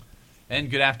And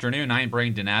good afternoon, I'm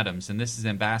Brandon Adams, and this is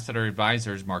Ambassador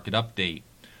Advisors Market Update.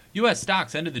 U.S.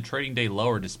 stocks ended the trading day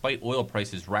lower despite oil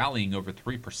prices rallying over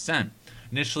 3%.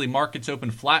 Initially, markets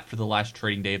opened flat for the last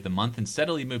trading day of the month and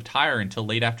steadily moved higher until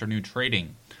late afternoon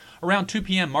trading. Around 2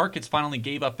 p.m., markets finally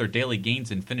gave up their daily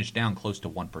gains and finished down close to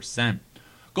 1%.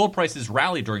 Gold prices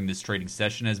rallied during this trading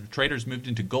session as traders moved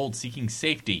into gold seeking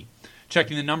safety.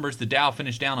 Checking the numbers, the Dow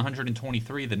finished down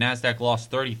 123, the Nasdaq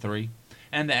lost 33,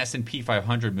 and the S&P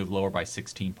 500 moved lower by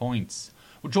 16 points.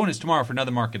 Well, join us tomorrow for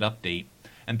another market update.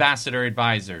 Ambassador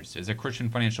Advisors is a Christian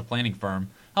financial planning firm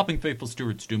helping faithful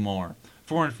stewards do more.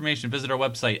 For more information, visit our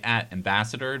website at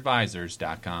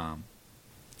ambassadoradvisors.com.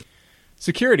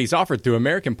 Securities offered through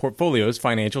American Portfolios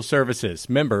Financial Services,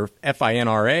 member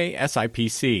FINRA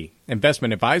SIPC.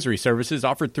 Investment advisory services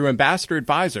offered through Ambassador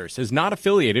Advisors is not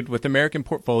affiliated with American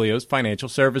Portfolios Financial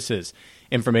Services.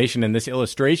 Information in this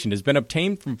illustration has been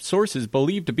obtained from sources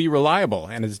believed to be reliable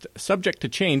and is subject to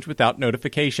change without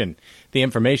notification. The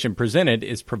information presented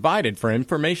is provided for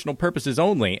informational purposes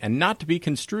only and not to be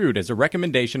construed as a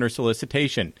recommendation or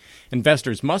solicitation.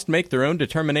 Investors must make their own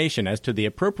determination as to the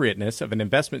appropriateness of an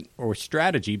investment or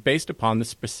strategy based upon the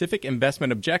specific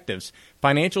investment objectives,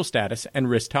 financial status, and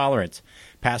risk tolerance.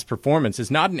 Past performance is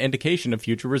not an indication of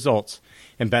future results.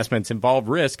 Investments involve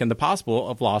risk and the possible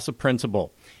of loss of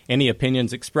principal. Any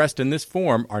opinions expressed in this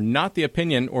form are not the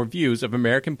opinion or views of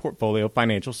American Portfolio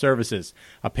Financial Services.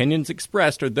 Opinions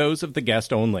expressed are those of the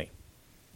guest only.